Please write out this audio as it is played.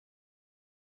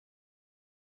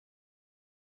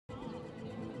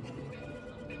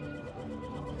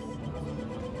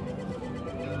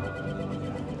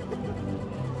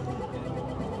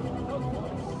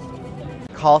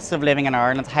cost of living in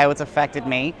Ireland, how it's affected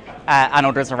me and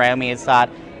others around me, is that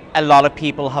a lot of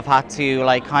people have had to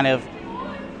like kind of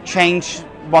change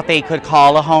what they could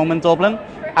call a home in Dublin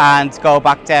and go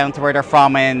back down to where they're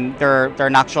from in their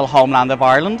natural homeland of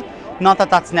Ireland. Not that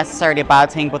that's necessarily a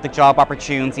bad thing, but the job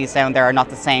opportunities down there are not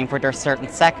the same for their certain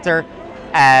sector.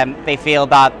 They feel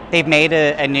that they've made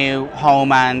a new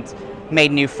home and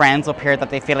made new friends up here that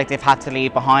they feel like they've had to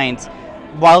leave behind.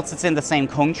 Whilst it's in the same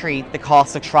country, the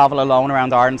cost of travel alone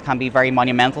around Ireland can be very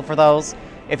monumental for those.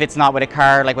 If it's not with a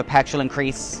car, like with petrol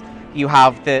increase, you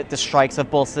have the strikes of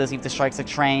buses, you have the strikes of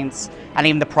trains, and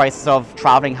even the prices of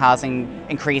travelling has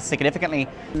increased significantly.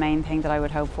 The main thing that I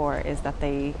would hope for is that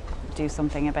they do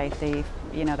something about the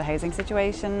housing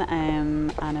situation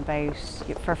and about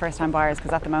for first-time buyers,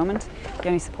 because at the moment the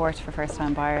only support for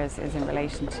first-time buyers is in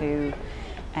relation to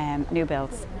new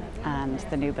builds, and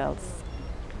the new builds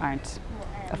aren't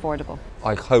affordable.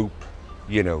 I hope,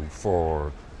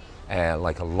 for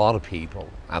like a lot of people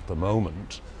at the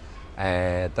moment,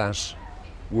 that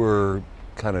we're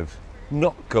kind of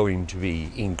not going to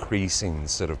be increasing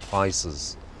sort of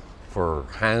prices for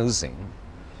housing,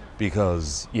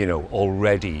 because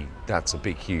already that's a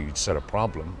big huge sort of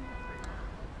problem,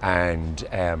 and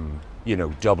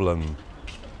Dublin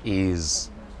is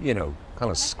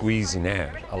kind of squeezing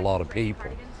out a lot of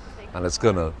people, and it's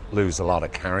going to lose a lot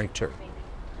of character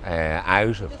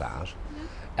out of that.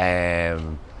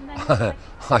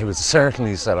 I would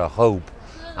certainly sort of hope,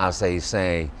 as they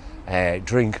say,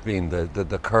 drink being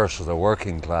the curse of the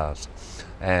working class,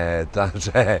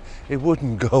 that it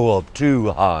wouldn't go up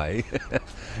too high.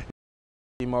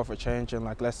 Be more of a change in,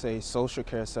 like, let's say, social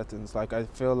care settings. Like, I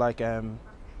feel like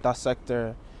that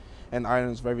sector in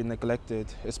Ireland is very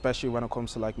neglected, especially when it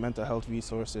comes to like mental health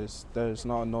resources. There's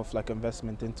not enough like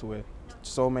investment into it.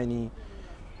 So many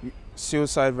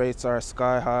suicide rates are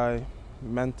sky high,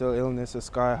 mental illness is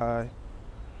sky high.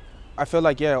 I feel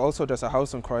like, yeah, also there's a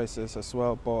housing crisis as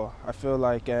well, but I feel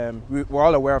like we're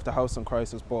all aware of the housing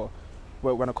crisis, but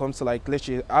when it comes to like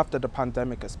literally after the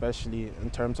pandemic, especially in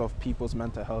terms of people's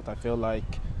mental health, I feel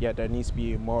like, yeah, there needs to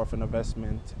be more of an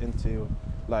investment into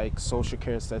like social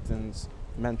care settings,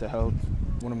 mental health.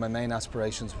 One of my main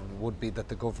aspirations would be that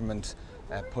the government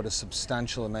put a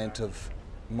substantial amount of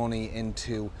money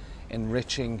into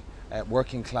enriching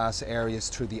working class areas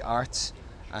through the arts,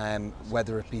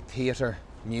 whether it be theatre,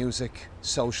 music,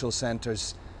 social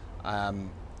centres.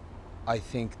 I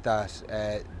think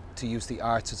that to use the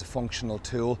arts as a functional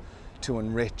tool to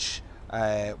enrich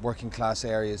working class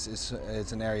areas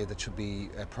is an area that should be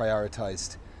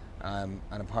prioritised. And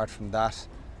apart from that,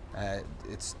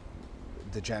 it's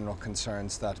the general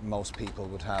concerns that most people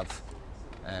would have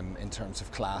in terms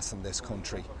of class in this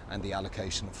country and the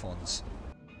allocation of funds.